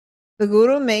The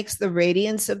Guru makes the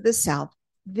radiance of the self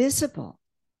visible,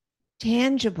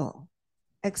 tangible,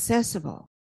 accessible.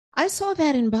 I saw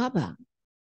that in Baba,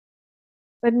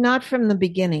 but not from the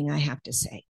beginning, I have to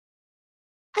say.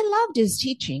 I loved his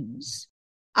teachings.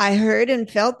 I heard and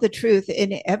felt the truth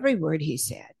in every word he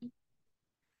said.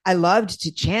 I loved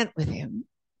to chant with him.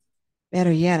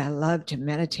 Better yet, I loved to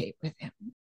meditate with him.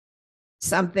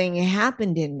 Something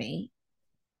happened in me,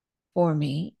 for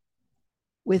me,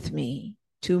 with me,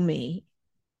 to me,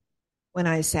 when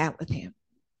I sat with him.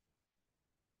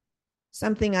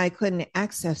 Something I couldn't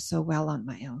access so well on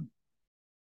my own.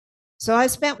 So I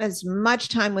spent as much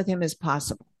time with him as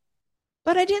possible.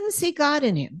 But I didn't see God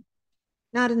in him,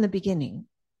 not in the beginning.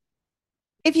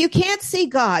 If you can't see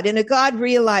God in a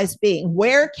God-realized being,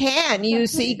 where can you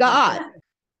see God?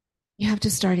 You have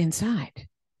to start inside.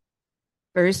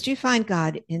 First, you find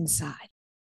God inside.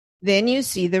 Then you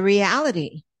see the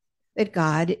reality that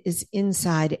God is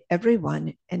inside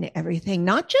everyone and everything,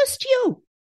 not just you,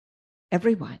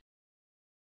 everyone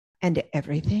and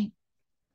everything.